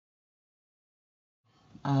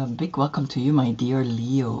A big welcome to you, my dear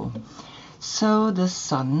Leo. So the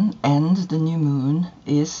sun and the new moon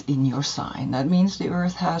is in your sign. That means the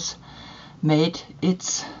earth has made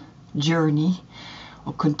its journey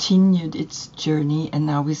or continued its journey, and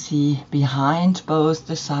now we see behind both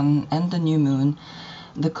the sun and the new moon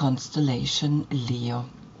the constellation Leo.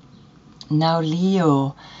 Now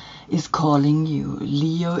Leo is calling you.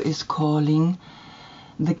 Leo is calling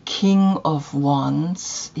the King of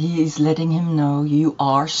Wands. He is letting him know you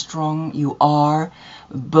are strong, you are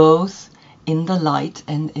both in the light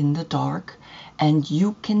and in the dark, and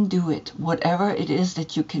you can do it. Whatever it is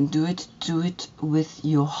that you can do it with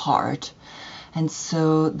your heart. And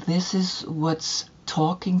so this is what's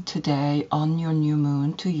talking today on your new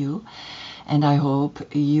moon to you. And I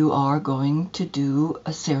hope you are going to do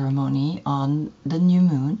a ceremony on the new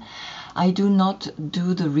moon. I do not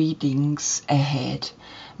do the readings ahead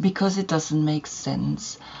because it doesn't make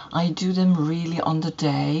sense. I do them really on the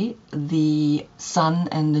day the sun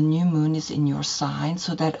and the new moon is in your sign,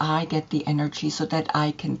 so that I get the energy, so that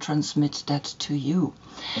I can transmit that to you.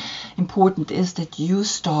 Important is that you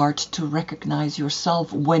start to recognize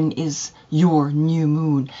yourself when is your new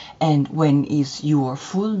moon and when is your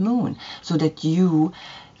full moon, so that you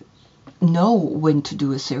know when to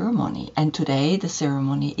do a ceremony. And today the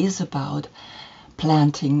ceremony is about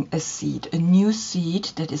planting a seed, a new seed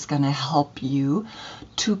that is going to help you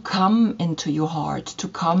to come into your heart, to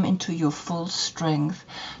come into your full strength,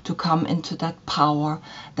 to come into that power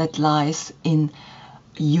that lies in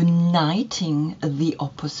uniting the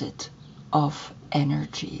opposite of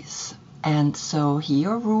energies. And so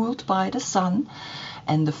here, ruled by the sun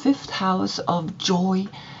and the fifth house of joy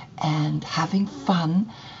and having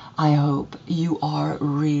fun, I hope you are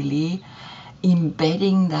really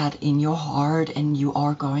embedding that in your heart and you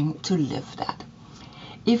are going to live that.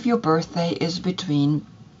 If your birthday is between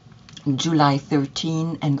July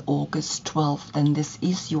 13 and August 12, then this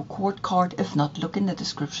is your court card. If not, look in the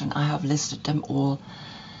description. I have listed them all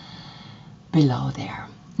below there.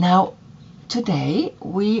 Now, today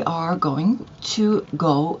we are going to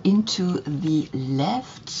go into the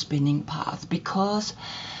left spinning path because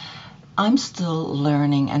I'm still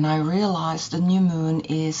learning, and I realize the new moon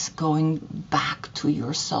is going back to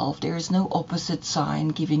yourself. There is no opposite sign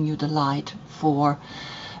giving you the light for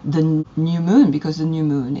the new moon, because the new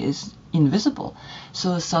moon is invisible.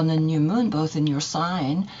 So sun and new moon both in your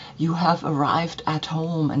sign, you have arrived at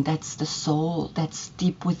home, and that's the soul that's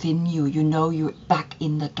deep within you. You know you're back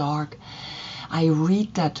in the dark. I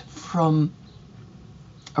read that from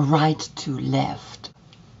right to left.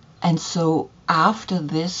 And so after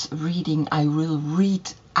this reading, I will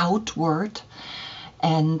read outward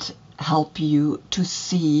and help you to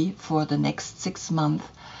see for the next 6 months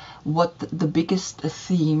what the biggest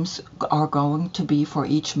themes are going to be for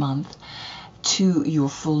each month to your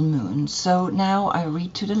full moon. So now I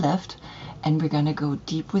read to the left, and we're going to go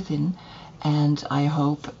deep within, and I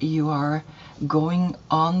hope you are going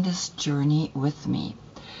on this journey with me.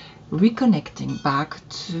 Reconnecting back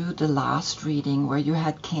to the last reading where you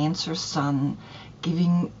had Cancer Sun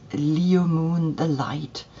giving Leo Moon the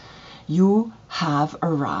light. You have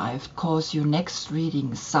arrived because your next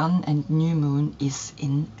reading, Sun and New Moon, is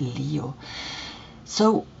in Leo.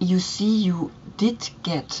 So you see, you did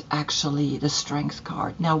get actually the Strength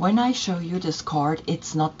card. Now when I show you this card,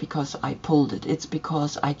 it's not because I pulled it, it's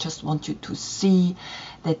because I just want you to see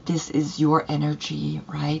that this is your energy,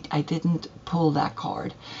 right? I didn't pull that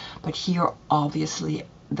card, but here obviously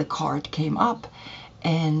the card came up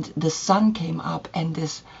and the sun came up and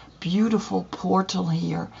this beautiful portal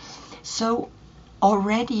here. So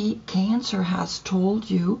already Cancer has told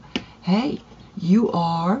you, hey, you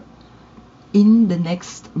are in the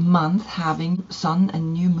next month having sun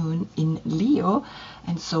and new moon in Leo,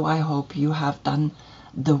 and so I hope you have done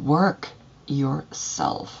the work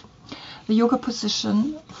yourself. The yoga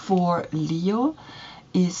position for Leo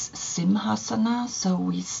is Simhasana, so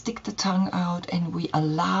we stick the tongue out and we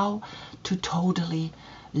allow to totally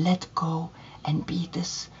let go and be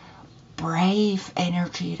this brave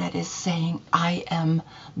energy that is saying, I am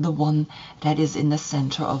the one that is in the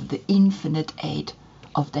center of the infinite eight,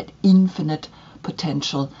 of that infinite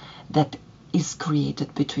potential that is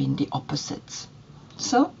created between the opposites.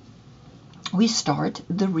 So we start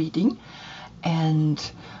the reading,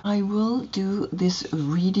 and I will do this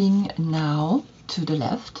reading now to the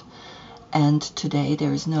left. And today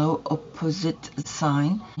there is no opposite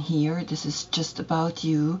sign here. This is just about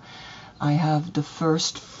you. I have the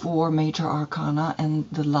first 4 major arcana and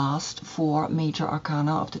the last 4 major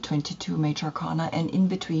arcana of the 22 major arcana, and in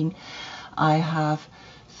between I have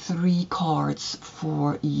 3 cards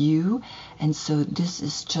for you, and so this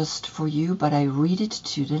is just for you, but I read it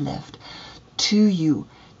to the left, to you,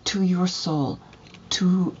 to your soul,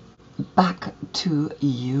 to back to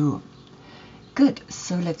you. Good,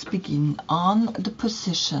 so let's begin. On the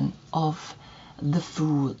position of the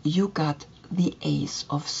Fool, you got the Ace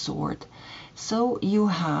of Swords. So you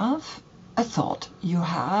have a thought, you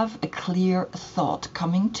have a clear thought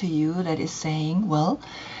coming to you that is saying, well,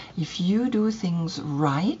 if you do things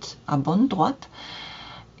right, à bonne droite,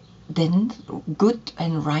 then good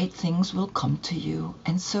and right things will come to you.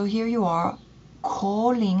 And so here you are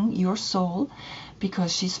calling your soul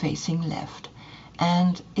because she's facing left.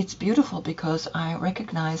 And it's beautiful because I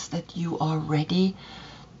recognize that you are ready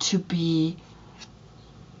to be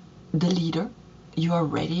the leader. You are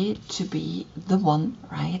ready to be the one,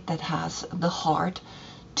 right, that has the heart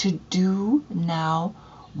to do now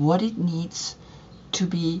what it needs to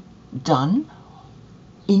be done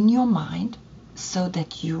in your mind so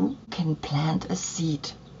that you can plant a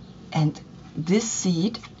seed. And this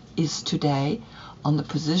seed is today on the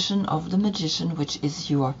position of the Magician, which is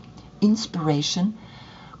your inspiration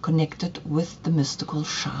connected with the mystical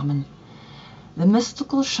shaman. The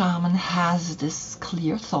mystical shaman has this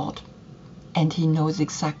clear thought, and he knows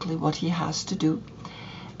exactly what he has to do.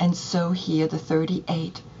 And so here the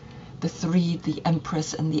 38, the 3, the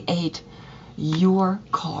Empress, and the 8, your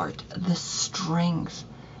card, the strength,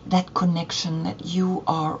 that connection that you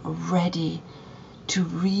are ready to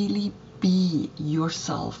really be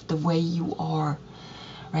yourself the way you are,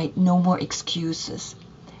 right? No more excuses.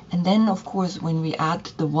 And then, of course, when we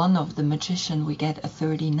add the 1 of the Magician, we get a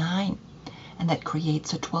 39, and that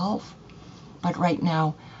creates a 12. But right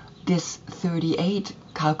now, this 38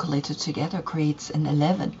 calculated together creates an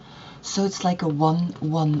 11. So it's like a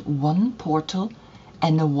 1-1-1 portal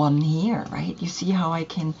and a 1 here, right? You see how I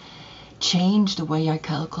can change the way I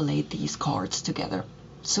calculate these cards together.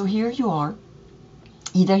 So here you are.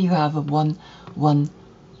 Either you have a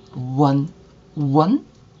 1-1-1-1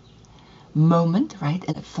 moment, right?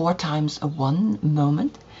 And 4 times a 1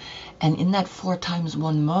 moment. And in that 4 times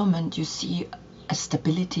 1 moment, you see a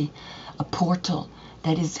stability, a portal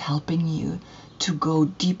that is helping you to go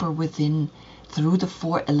deeper within through the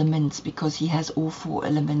 4 elements, because he has all 4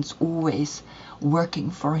 elements always working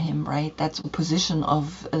for him, right? That's the position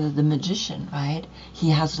of the Magician, right?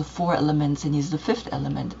 He has the 4 elements and he's the 5th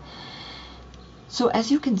element. So as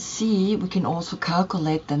you can see, we can also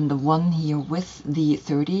calculate then the 1 here with the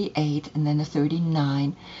 38, and then a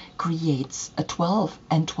 39 creates a 12,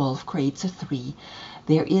 and 12 creates a 3.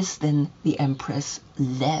 There is then the Empress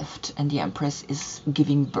left, and the Empress is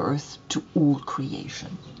giving birth to all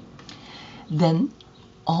creation. Then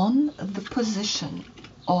on the position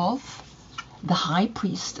of the High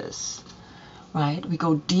Priestess, right, we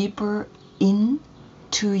go deeper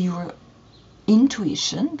into your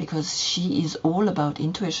intuition, because she is all about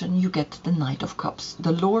intuition. You get the Knight of Cups,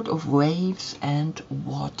 the Lord of Waves and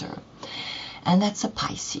Water, and that's a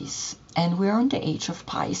Pisces. And we're in the age of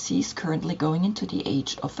Pisces, currently going into the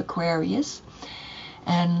age of Aquarius.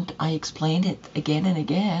 And I explained it again and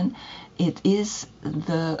again. It is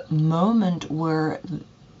the moment where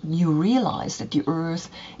you realize that the Earth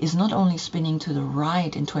is not only spinning to the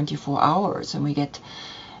right in 24 hours, and we get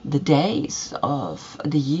the days of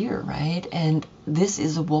the year, right? And this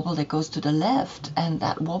is a wobble that goes to the left, and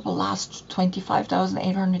that wobble lasts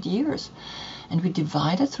 25,800 years. And we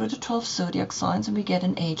divide it through the 12 zodiac signs, and we get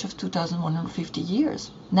an age of 2,150 years.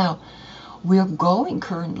 Now, we are going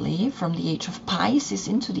currently from the age of Pisces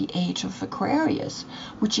into the age of Aquarius,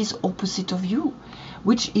 which is opposite of you,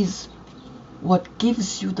 which is what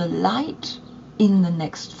gives you the light in the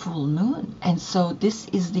next full moon. And so this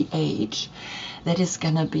is the age that is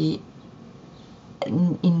going to be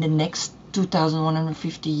in the next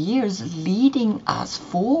 2,150 years leading us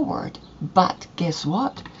forward. But guess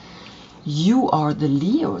what? You are the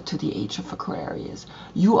Leo to the age of Aquarius.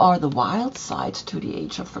 You are the wild side to the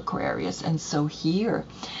age of Aquarius. And so here,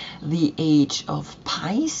 the age of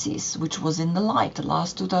Pisces, which was in the light the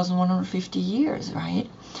last 2,150 years, right,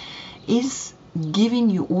 is giving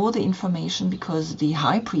you all the information, because the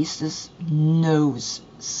High Priestess knows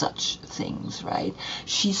such things, right?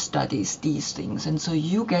 She studies these things, and so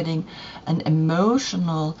you getting an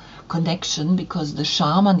emotional connection because the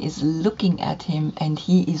shaman is looking at him, and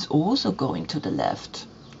he is also going to the left,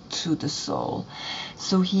 to the soul.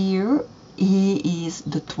 So here he is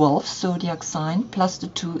the 12th zodiac sign, plus the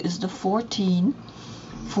 2 is the 14.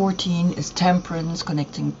 14 is Temperance,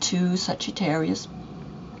 connecting to Sagittarius.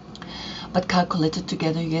 But calculated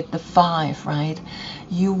together, you get the 5, right?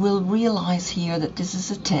 You will realize here that this is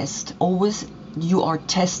a test. Always you are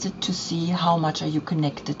tested to see how much are you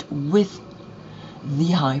connected with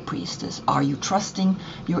the High Priestess. Are you trusting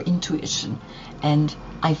your intuition? And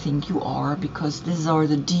I think you are, because these are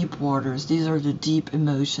the deep waters, these are the deep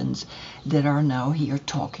emotions that are now here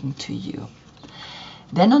talking to you.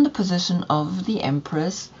 Then on the position of the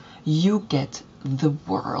Empress, you get the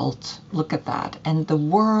World. Look at that. And the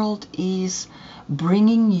World is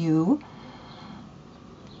bringing you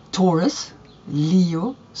Taurus,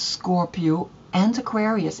 Leo, Scorpio, and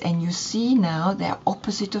Aquarius. And you see now they're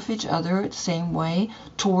opposite of each other, the same way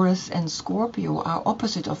Taurus and Scorpio are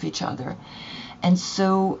opposite of each other. And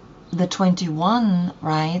so the 21,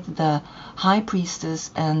 right, the High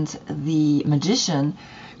Priestess and the Magician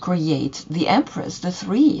create the Empress, the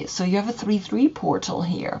 3. So you have a 3-3 portal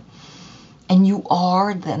here. And you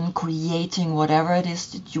are then creating whatever it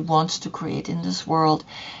is that you want to create in this world.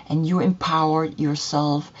 And you empower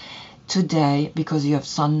yourself today because you have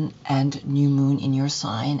Sun and New Moon in your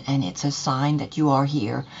sign. And it's a sign that you are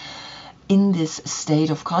here in this state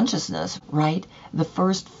of consciousness, right? The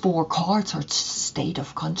first 4 cards are state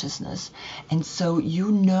of consciousness. And so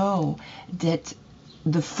you know that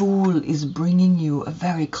the Fool is bringing you a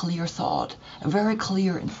very clear thought, a very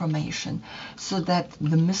clear information, so that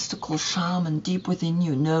the mystical shaman deep within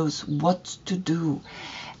you knows what to do.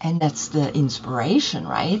 And that's the inspiration,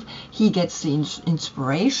 right? He gets the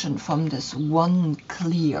inspiration from this one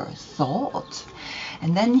clear thought.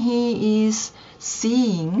 And then he is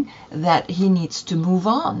seeing that he needs to move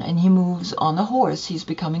on, and he moves on a horse. He's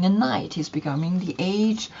becoming a knight. He's becoming the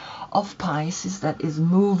age of Pisces that is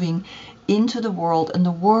moving into the world, and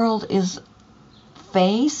the world is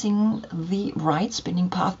facing the right spinning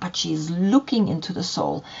path, but she is looking into the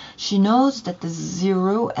soul. She knows that the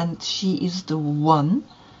 0, and she is the one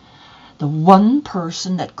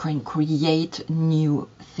person that can create new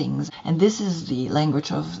things. And this is the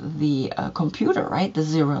language of the computer, right? The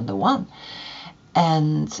 0 and the 1.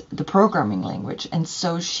 And the programming language. And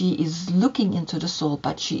so she is looking into the soul,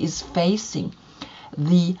 but she is facing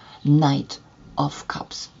the Knight of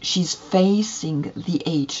Cups. She's facing the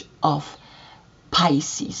age of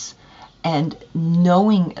Pisces, and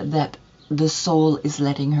knowing that the soul is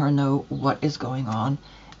letting her know what is going on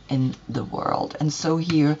in the world. And so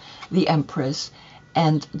here the Empress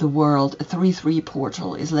and the World, a 3-3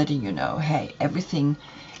 portal, is letting you know, hey, everything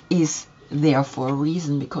is there for a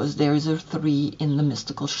reason, because there is a 3 in the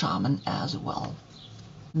mystical shaman as well.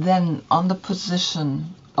 Then on the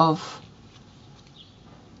position of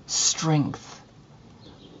strength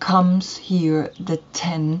comes here the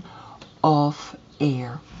 10 of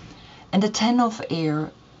air. And the 10 of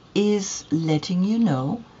air is letting you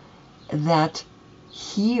know that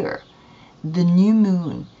here the new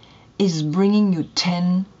moon is bringing you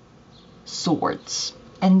 10 swords.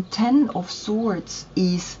 And 10 of swords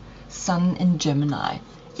is Sun in Gemini,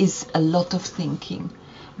 is a lot of thinking,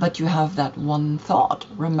 but you have that one thought,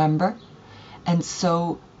 remember? And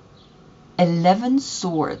so 11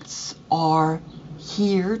 swords are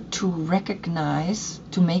here to recognize,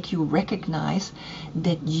 to make you recognize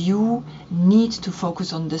that you need to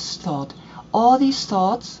focus on this thought. All these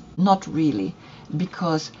thoughts, not really,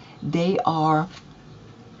 because they are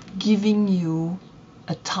giving you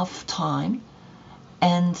a tough time,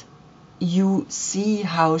 and you see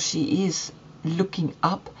how she is looking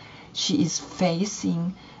up. She is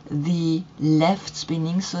facing the left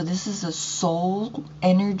spinning. So this is a soul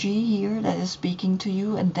energy here that is speaking to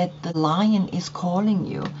you, and that the lion is calling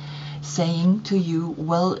you, saying to you,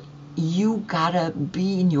 well, you gotta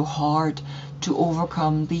be in your heart to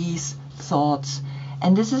overcome these thoughts.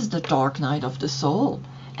 And this is the dark night of the soul.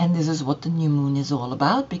 And this is what the new moon is all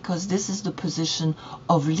about, because this is the position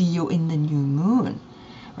of Leo in the new moon,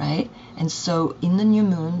 right? And so in the new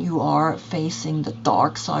moon, you are facing the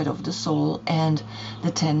dark side of the soul, and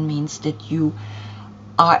the 10 means that you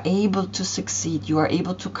are able to succeed. You are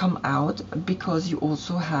able to come out because you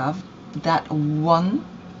also have that one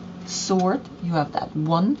sword, you have that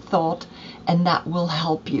one thought, and that will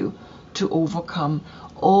help you to overcome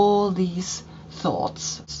all these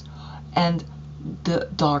thoughts and the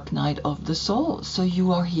dark night of the soul. So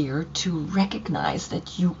you are here to recognize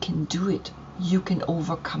that you can do it. You can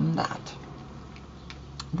overcome that.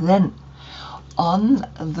 Then on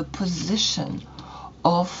the position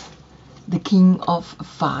of the King of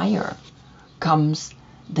Fire comes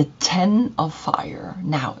the 10 of Fire.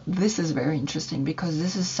 Now this is very interesting because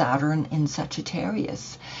this is Saturn in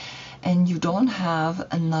Sagittarius, and you don't have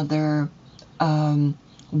another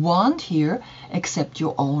wand here except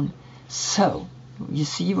your own. So you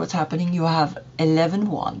see what's happening. You have 11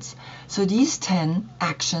 wands. So these 10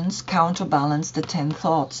 actions counterbalance the 10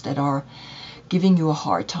 thoughts that are giving you a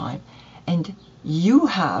hard time. and you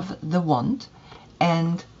have the wand,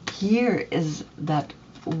 and here is that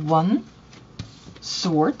one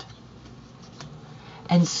sword,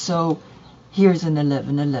 and so here's an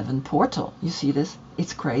 11:11 portal. You see this?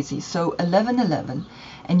 It's crazy. So 11:11,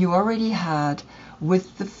 and you already had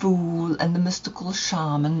with the Fool and the mystical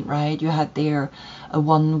shaman, right? You had there a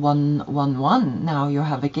 1111. Now you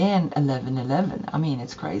have again 11:11. I mean,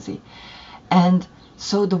 it's crazy. And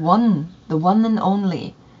so the one and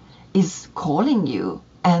only, is calling you.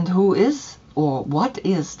 And who is, or what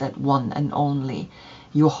is that one and only?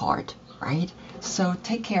 Your heart, right? So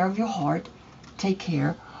take care of your heart. Take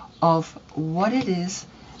care of what it is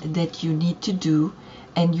that you need to do.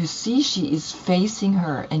 And you see she is facing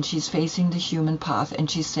her, and she's facing the human path,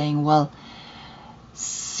 and she's saying, well,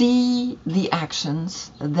 see the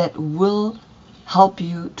actions that will help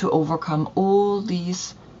you to overcome all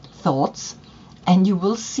these thoughts, and you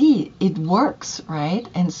will see it works, right?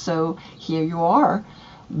 And so here you are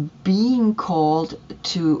being called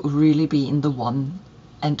to really be in the one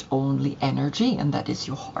and only energy, and that is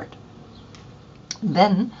your heart.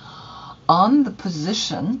 Then on the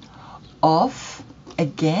position of,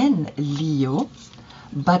 again, Leo,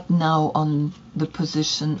 but now on the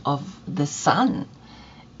position of the Sun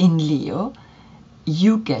in Leo,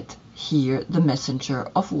 you get here the messenger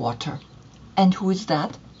of water. And who is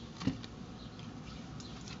that?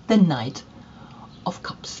 The Knight of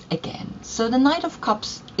Cups again. So the Knight of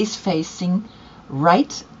Cups is facing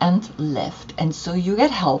right and left, and so you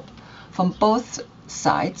get help from both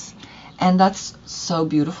sides. And that's so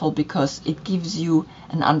beautiful, because it gives you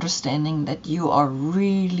an understanding that you are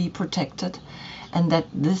really protected, and that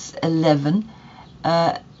this 11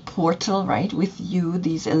 portal, right, with you,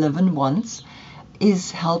 these 11 wands,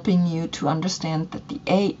 is helping you to understand that the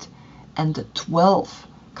 8 and the 12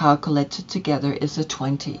 calculated together is a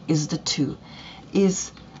 20, is the 2,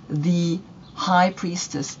 is the High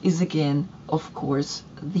Priestess, is again, of course,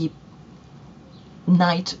 the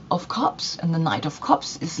Knight of Cups. And the Knight of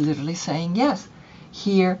Cups is literally saying, yes,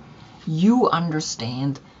 here you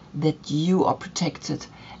understand that you are protected,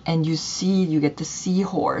 and you see, you get the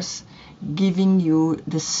seahorse giving you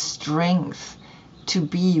the strength to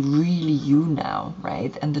be really you now,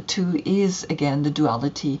 right? And the 2 is again the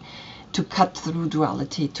duality, to cut through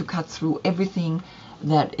duality, to cut through everything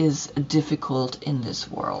that is difficult in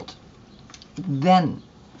this world. Then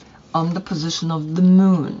on the position of the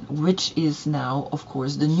moon, which is now, of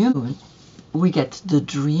course, the new moon, we get the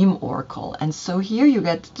dream oracle. And so here you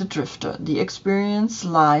get the drifter, the experience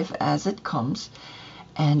life as it comes,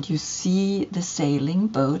 and you see the sailing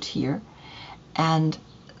boat here, and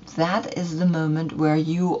that is the moment where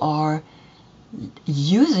you are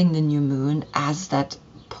using the new moon as that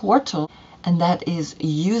portal, and that is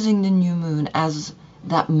using the new moon as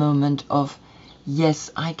that moment of, yes,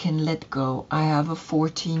 I can let go. I have a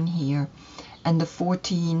 14 here, and the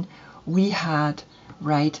 14 we had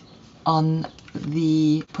right on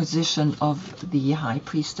the position of the High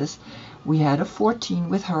Priestess. We had a 14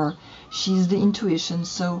 with her. She's the intuition,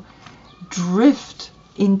 so drift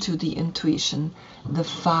into the intuition. The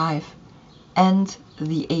 5 and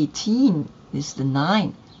the 18 is the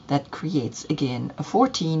 9 that creates again a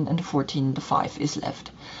 14, and the 14, the 5 is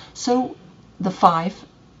left. So the 5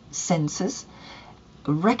 senses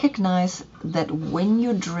recognize that when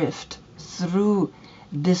you drift through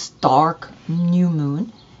this dark new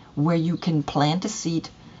moon, where you can plant a seed,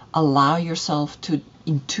 allow yourself to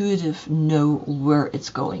intuitive know where it's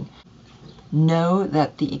going. Know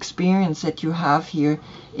that the experience that you have here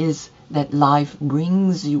is that life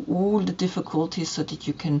brings you all the difficulties so that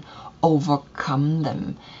you can overcome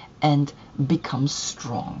them and become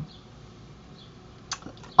strong.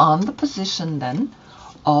 On the position then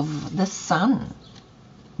of the Sun,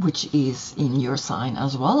 which is in your sign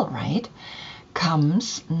as well, right,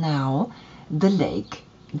 comes now the lake,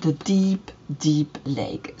 the deep, deep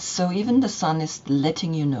lake. So even the Sun is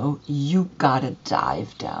letting you know you gotta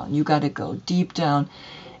dive down. You gotta go deep down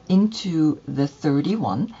into the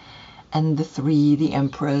 31, and the 3, the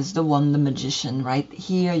Empress, the 1, the Magician, right?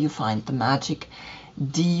 Here you find the magic,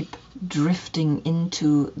 deep drifting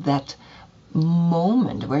into that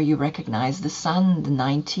moment where you recognize the Sun, the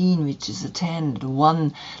 19, which is a 10, the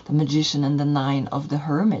 1, the Magician, and the 9 of the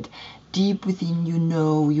Hermit. Deep within you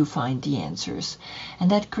know you find the answers.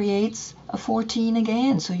 And that creates a 14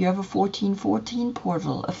 again. So you have a 14-14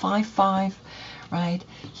 portal, a 5-5, right?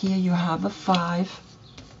 Here you have a 5,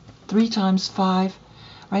 3 times 5,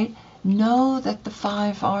 right? Know that the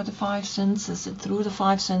 5 are the 5 senses, and through the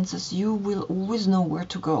 5 senses you will always know where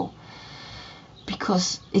to go.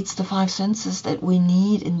 because it's the five senses that we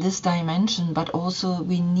need in this dimension, but also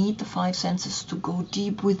we need the five senses to go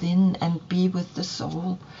deep within and be with the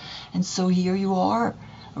soul. And so here you are,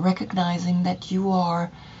 recognizing that you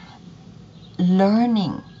are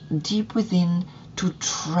learning deep within to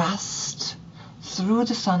trust through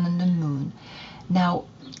the sun and the moon. Now,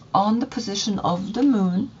 on the position of the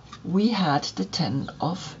moon, we had the 10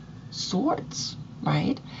 of swords,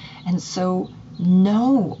 right? And so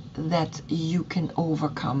know that you can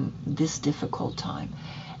overcome this difficult time.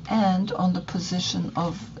 And on the position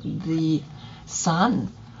of the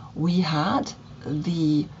sun, we had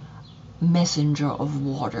the messenger of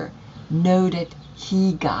water. Know that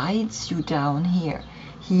he guides you down here.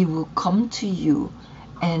 He will come to you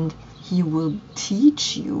and he will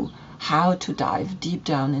teach you how to dive deep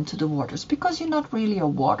down into the waters, because you're not really a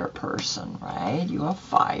water person, right? You are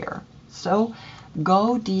fire. So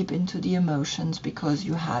go deep into the emotions, because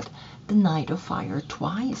you had the Knight of Fire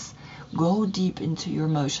twice. Go deep into your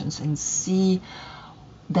emotions and see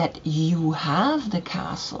that you have the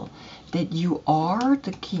castle, that you are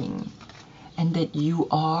the king, and that you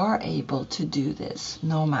are able to do this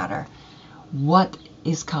no matter what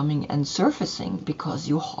is coming and surfacing, because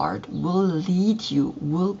your heart will lead you,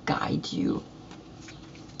 will guide you.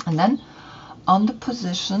 And then on the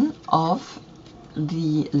position of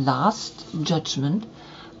the last judgment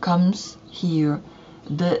comes here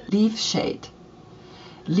the leaf shade.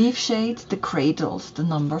 Leaf shade, the cradles, the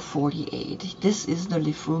number 48. This is the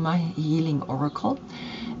Lifruma healing oracle,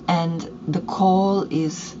 and the call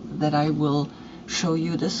is that I will show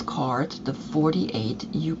you this card, the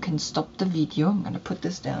 48. You can stop the video. I'm going to put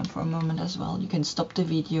this down for a moment as well. You can stop the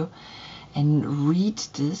video and read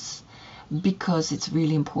this, because it's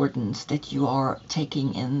really important that you are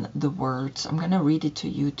taking in the words. I'm going to read it to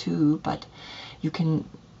you too, but you can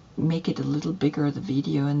make it a little bigger, the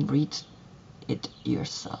video, and read it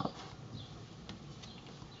yourself.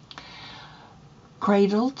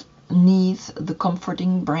 Cradled 'neath the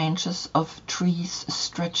comforting branches of trees,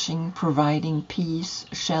 stretching, providing peace,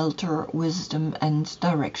 shelter, wisdom, and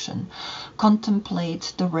direction.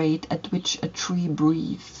 Contemplate the rate at which a tree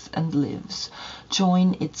breathes and lives.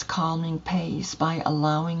 Join its calming pace by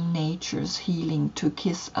allowing nature's healing to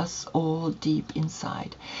kiss us all deep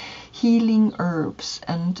inside. Healing herbs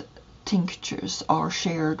and tinctures are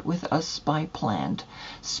shared with us by plant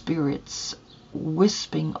spirits,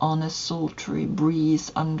 wisping on a sultry breeze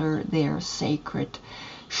under their sacred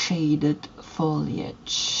shaded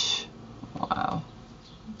foliage. Wow.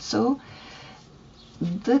 So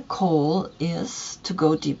the call is to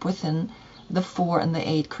go deep within. The 4 and the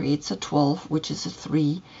 8 creates a 12, which is a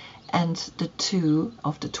 3, and the 2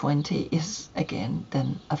 of the 20 is again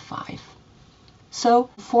then a 5. So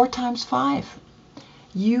 4 times 5,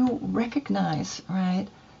 you recognize, right,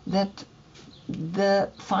 that the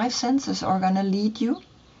 5 senses are going to lead you,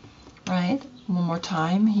 right? One more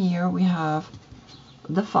time. Here we have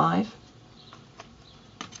the 5,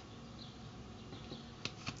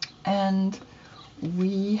 and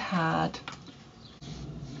we had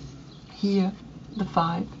here the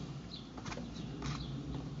 5,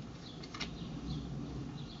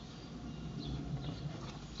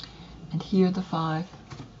 and here the 5.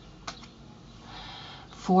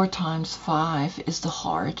 4 times 5 is the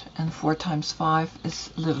heart, and 4 times 5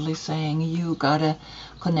 is literally saying you gotta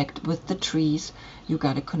connect with the trees, you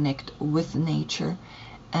gotta connect with nature,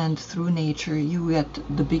 and through nature you get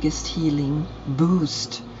the biggest healing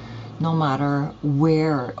boost, no matter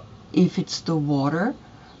where. If it's the water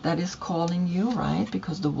that is calling you, right,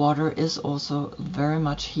 because the water is also very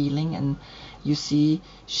much healing, and you see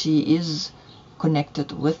she is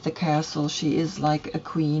connected with the castle, she is like a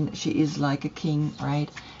queen, she is like a king, right?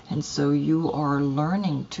 And so you are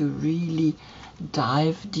learning to really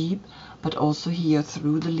dive deep, but also here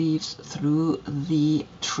through the leaves, through the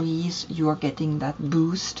trees, you are getting that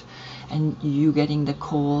boost, and you getting the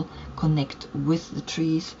call, connect with the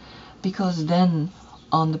trees, because then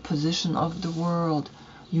on the position of the world,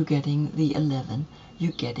 you're getting the 11,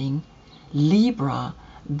 you're getting Libra,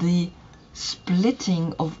 the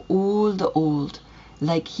splitting of all the old,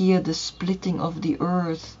 like here the splitting of the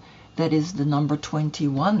earth, that is the number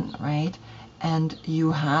 21, right? And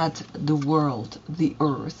you had the world, the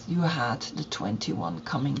earth, you had the 21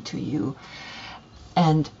 coming to you.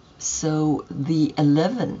 And so the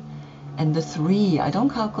 11 and the 3, I don't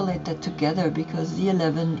calculate that together, because the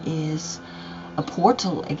 11 is a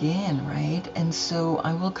portal again, right? And so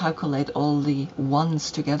I will calculate all the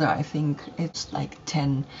ones together. I think it's like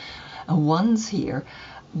 10 ones here,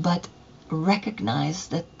 but recognize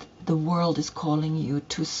that the world is calling you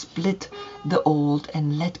to split the old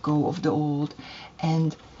and let go of the old,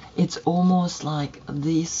 and It's almost like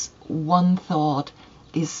this one thought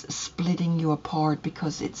is splitting you apart,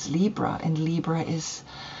 because it's Libra, and Libra is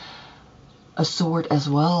a sword as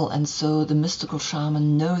well. And so the mystical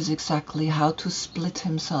shaman knows exactly how to split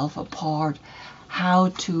himself apart, how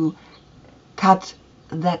to cut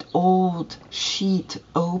that old sheet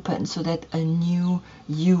open so that a new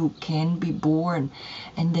you can be born,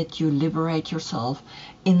 and that you liberate yourself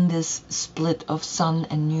in this split of sun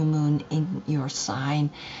and new moon in your sign.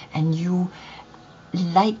 And you,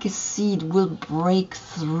 like a seed, will break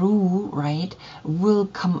through, right? Will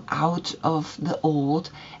come out of the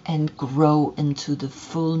old and grow into the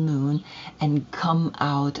full moon and come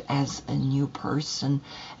out as a new person.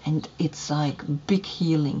 And it's like big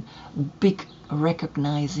healing, big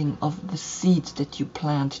recognizing of the seeds that you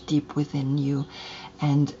plant deep within you.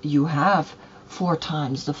 And you have 4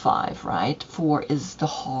 times the 5, right? 4 is the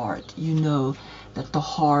heart. You know that the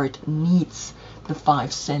heart needs the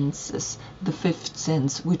 5 senses, the 5th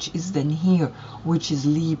sense, which is then here, which is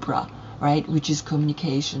Libra, right? Which is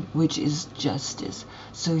communication, which is justice.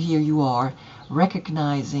 So here you are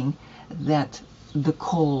recognizing that the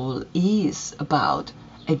call is about,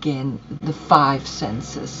 again, the 5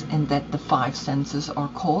 senses, and that the 5 senses are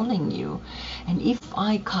calling you. And if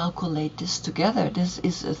I calculate this together, this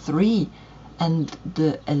is a 3, and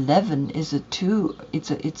the 11 is a 2.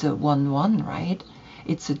 It's a 1-1, right?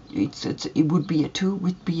 It would be a 2,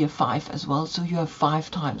 would be a 5 as well. So you have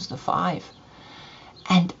 5 times the 5.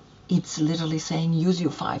 And it's literally saying use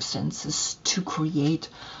your 5 senses to create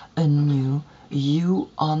a new you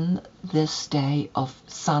on this day of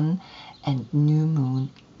sun and new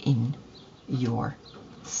moon in your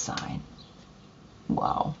sign.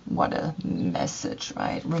 Wow, what a message,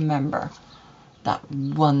 right? Remember that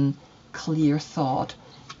one clear thought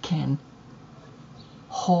can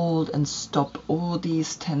hold and stop all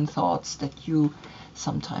these 10 thoughts that you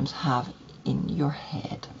sometimes have in your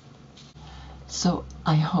head. So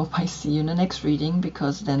I hope I see you in the next reading,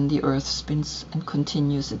 because then the earth spins and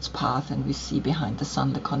continues its path, and we see behind the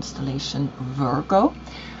sun the constellation Virgo.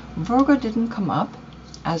 Virgo didn't come up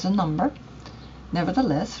as a number.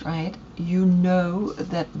 Nevertheless, right, you know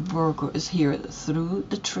that Virgo is here through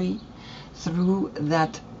the tree, through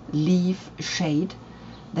that leaf shade,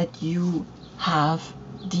 that you have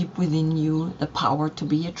deep within you the power to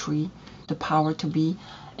be a tree, the power to be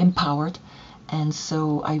empowered. And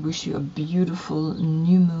so I wish you a beautiful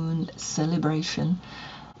new moon celebration,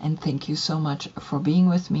 and thank you so much for being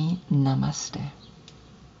with me. Namaste.